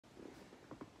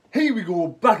Here we go,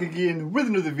 back again with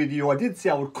another video. I did say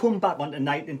I would come back on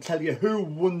tonight and tell you who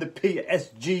won the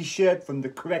PSG shirt from the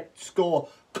correct score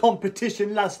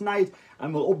competition last night,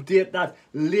 and we'll update that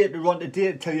later on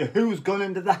today to tell you who's gone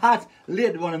into the hat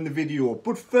later on in the video.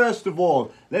 But first of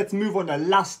all, let's move on to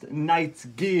last night's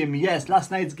game. Yes, last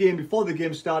night's game, before the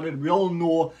game started, we all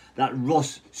know that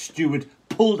Ross Stewart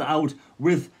pulled out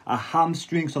with a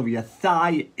hamstring, so a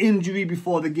thigh injury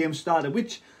before the game started,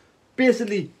 which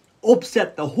basically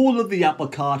upset the whole of the apple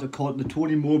cart, according to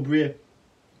Tony Mowbray,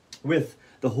 with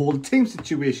the whole team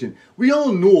situation. We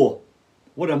all know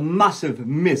what a massive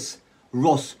miss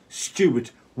Ross Stewart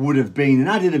would have been, and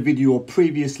I did a video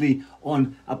previously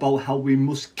on about how we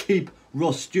must keep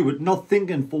Ross Stewart, not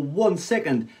thinking for 1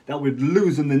 second that we'd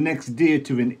lose him the next day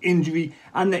to an injury,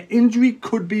 and the injury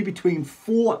could be between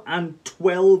 4 and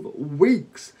 12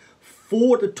 weeks.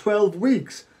 4 to 12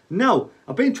 weeks. Now,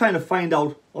 I've been trying to find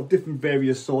out of different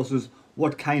various sources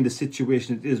what kind of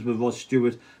situation it is with Ross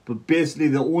Stewart, but basically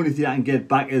the only thing I can get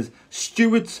back is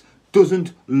Stewart's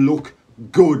doesn't look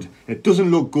good. It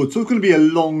doesn't look good, so it's going to be a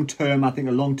long-term, I think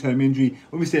a long-term injury.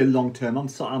 When we say long-term, I'm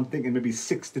thinking maybe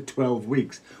 6 to 12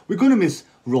 weeks. We're going to miss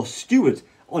Ross Stewart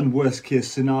on worst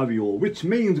case scenario, which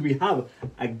means we have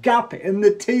a gap in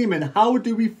the team. And how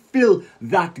do we fill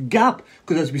that gap?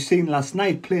 Because as we seen last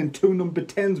night, playing two number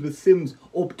 10s with Sims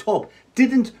up top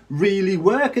didn't really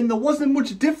work, and there wasn't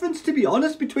much difference, to be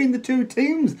honest, between the two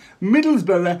teams.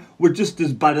 Middlesbrough were just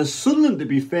as bad as Sunderland, to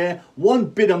be fair. One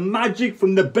bit of magic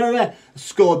from the Borough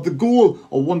scored the goal,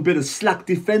 or one bit of slack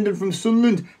defending from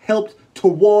Sunderland helped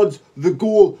towards the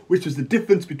goal, which was the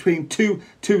difference between two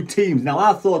teams. Now,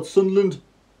 I thought Sunderland,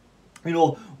 you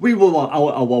know, we were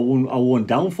our one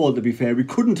downfall, to be fair. We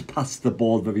couldn't pass the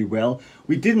ball very well.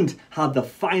 We didn't have the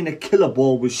finer killer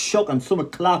ball. Was shocked on some of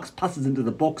Clark's passes into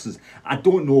the boxes. I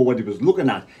don't know what he was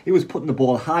looking at. He was putting the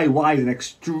ball high, wide and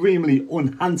extremely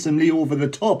unhandsomely over the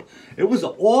top. It was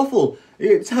awful.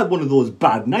 It's had one of those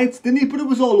bad nights, didn't he? But it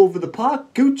was all over the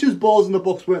park. Gooch's balls in the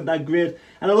box weren't that great.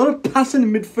 And a lot of passing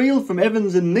in midfield from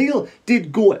Evans and Neil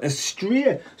did go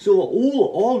astray. So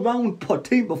all-round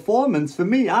team performance, for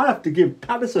me, I have to give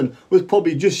Patterson was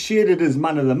probably just shaded as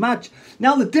man of the match.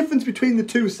 Now, the difference between the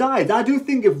two sides, I do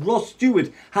think if Ross Stewart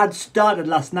had started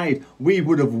last night, we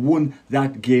would have won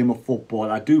that game of football.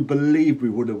 I do believe we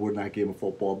would have won that game of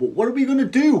football. But what are we going to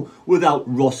do without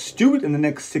Ross Stewart in the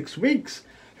next 6 weeks?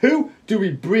 Who do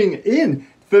we bring in?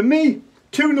 For me,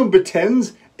 two number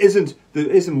 10s isn't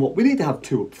what we need to have.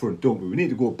 Two up front, don't we? We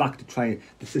need to go back to trying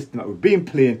the system that we've been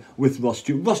playing with Ross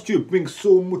Stewart. Ross Stewart brings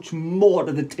so much more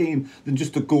to the team than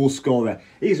just a goal scorer.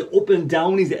 He's up and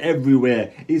down, he's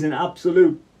everywhere. He's an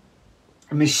absolute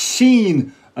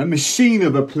machine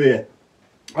of a player.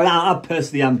 And I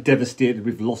personally am devastated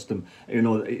we've lost him. You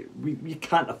know, we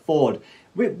can't afford.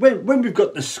 When we've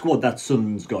got the squad that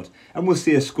Sunderland's got, and we'll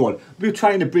say a squad, we're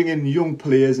trying to bring in young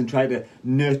players and try to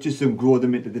nurture them, grow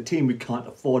them into the team. We can't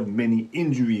afford many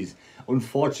injuries.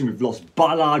 Unfortunately, we've lost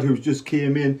Ballard, who's just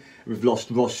came in. We've lost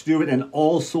Ross Stewart, and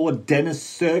also Dennis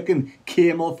Cirkin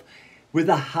came off with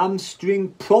a hamstring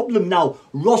problem. Now,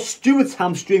 Ross Stewart's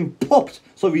hamstring popped,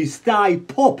 so his thigh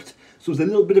popped, so it was a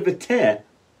little bit of a tear,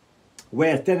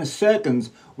 where Dennis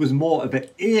Cirkin's was more of an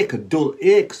ache, a dull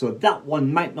ache, so that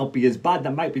one might not be as bad.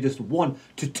 That might be just 1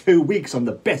 to 2 weeks on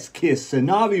the best case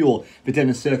scenario for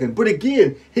Dennis Cirkin. But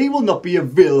again, he will not be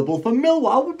available for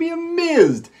Millwall. I would be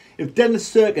amazed if Dennis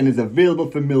Cirkin is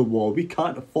available for Millwall. We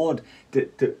can't afford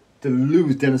to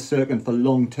lose Dennis Cirkin for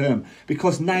long term,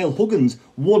 because Niall Huggins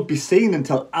won't be seen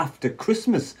until after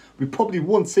Christmas. We probably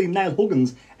won't see Niall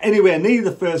Huggins anywhere near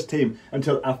the first team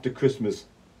until after Christmas.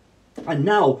 And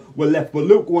now we're left with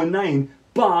Luke 19,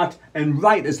 Bart and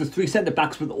Wright as the three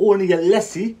centre-backs, with only a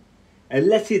Lessie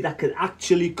that could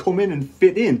actually come in and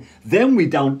fit in. Then we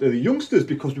down to the youngsters,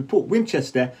 because we put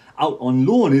Winchester out on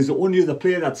loan. He's the only other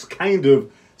player that's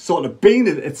sort of been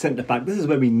at centre-back. This is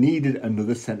where we needed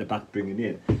another centre-back bringing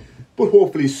in. But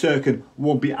hopefully Cirkin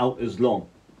won't be out as long.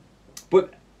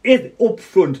 But up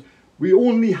front, we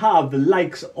only have the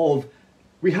likes of,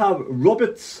 we have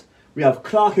Roberts, we have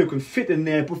Clark who can fit in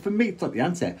there, but for me, it's not the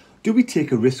answer. Do we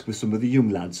take a risk with some of the young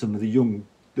lads, the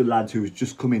lads who's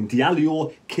just come in?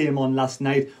 Diallo came on last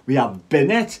night. We have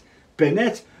Bennett,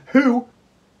 who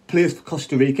plays for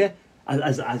Costa Rica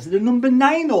as the number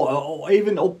 9, or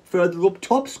even further up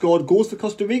top, scored goals for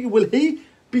Costa Rica. Will it be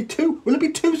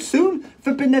too soon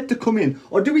for Bennett to come in?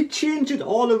 Or do we change it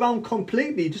all around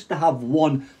completely just to have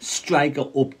one striker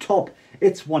up top?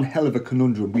 It's one hell of a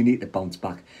conundrum. We need to bounce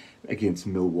back against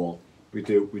Millwall. We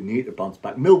do. We need to bounce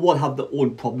back. Millwall have their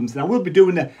own problems. And I will be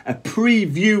doing a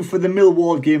preview for the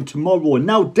Millwall game tomorrow.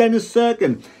 Now, Dennis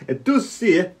Cirkin, it does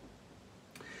say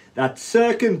that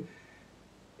Cirkin,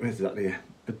 where's that here?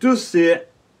 It does say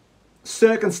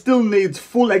Cirkin still needs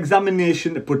full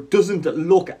examination, but doesn't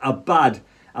look bad,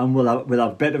 and we'll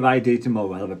have better ID tomorrow.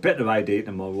 We'll have a better ID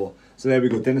tomorrow. So there we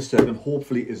go. Dennis Cirkin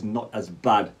hopefully is not as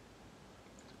bad.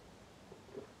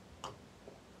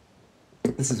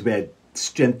 This is where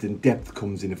strength and depth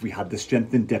comes in. If we had the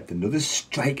strength and depth, another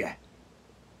striker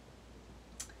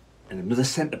and another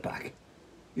centre back,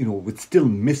 you know, we'd still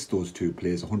miss those two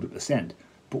players 100%,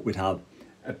 but we'd have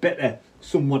a better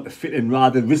someone to fit in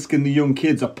rather than risking the young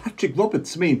kids. Or Patrick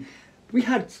Roberts. I mean, we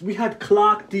had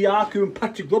Clark, Diaku and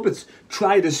Patrick Roberts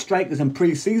tried as strikers in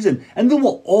pre-season, and they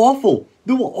were awful.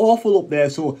 They were awful up there.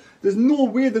 So there's no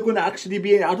way they're going to actually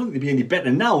be. I don't think they'll be any better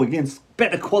now against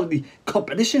better quality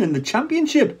competition in the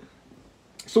Championship.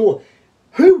 So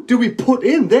who do we put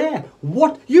in there?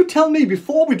 What? You tell me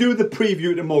before we do the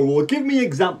preview tomorrow. Give me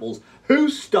examples. Who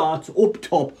starts up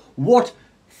top? What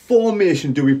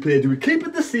formation do we play? Do we keep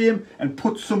it the same and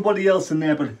put somebody else in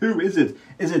there? But who is it?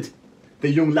 Is it the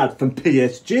young lad from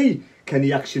PSG? Can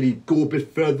he actually go a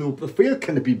bit further up the field?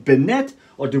 Can it be Bennett?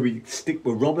 Or do we stick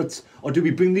with Roberts? Or do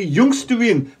we bring the youngster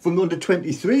in from the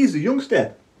under-23s? The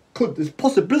youngster? There's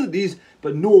possibilities,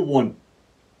 but no one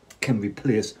can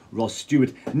replace Ross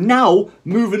Stewart. Now,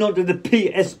 moving on to the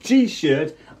PSG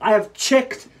shirt, I have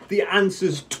checked the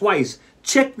answers twice.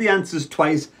 Checked the answers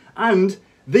twice, and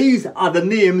these are the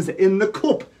names in the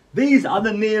cup. These are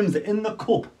the names in the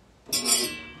cup.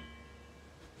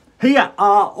 Here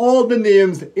are all the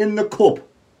names in the cup.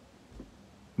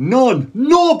 None.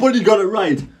 Nobody got it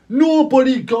right.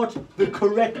 Nobody got the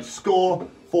correct score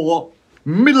for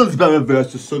Middlesbrough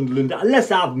versus Sunderland, unless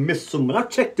I've missed someone. I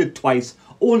checked it twice,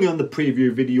 only on the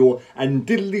preview video, and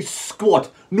diddly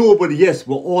squat. Nobody, yes,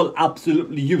 we're all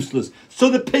absolutely useless. So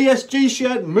the PSG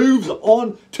shirt moves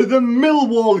on to the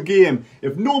Millwall game.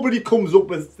 If nobody comes up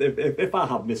with, if I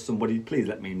have missed somebody, please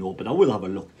let me know, but I will have a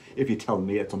look if you tell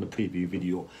me it's on the preview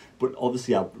video. But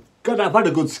obviously I've had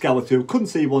a good scour through, couldn't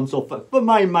see one, so for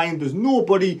my mind there's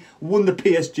nobody won the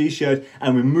PSG shirt,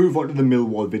 and we move on to the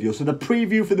Millwall video. So the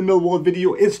preview for the Millwall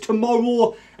video is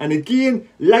tomorrow, and again,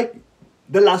 like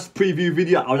the last preview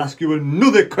video, I'll ask you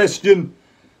another question,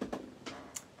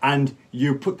 and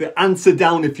you put the answer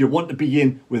down if you want to be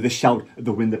in with a shout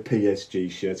to win the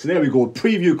PSG shirt. So there we go,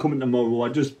 preview coming tomorrow. I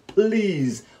just,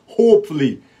 please,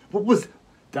 hopefully, what was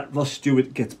that Ross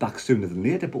Stewart gets back sooner than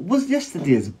later, but was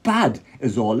yesterday as bad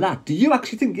as all that? Do you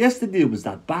actually think yesterday was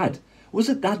that bad? Was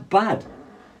it that bad?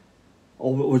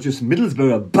 Or just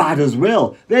Middlesbrough bad as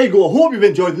well? There you go. I hope you've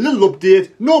enjoyed the little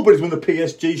update. Nobody's won the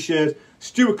PSG shirt.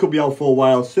 Stewart could be out for a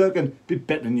while. Cirkin, bit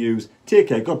better news. Take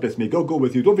care. God bless me. God go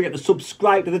with you. Don't forget to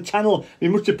subscribe to the channel. Be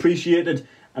much appreciated.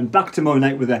 And back tomorrow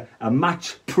night with a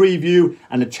match preview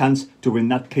and a chance to win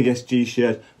that PSG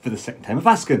shirt for the second time of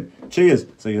asking. Cheers.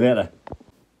 See you later.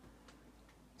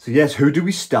 So yes, who do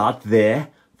we start there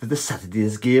for the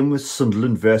Saturday's game with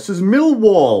Sunderland versus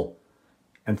Millwall?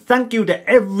 And thank you to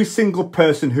every single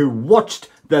person who watched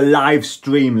the live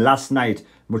stream last night.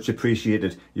 Much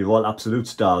appreciated. You're all absolute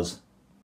stars.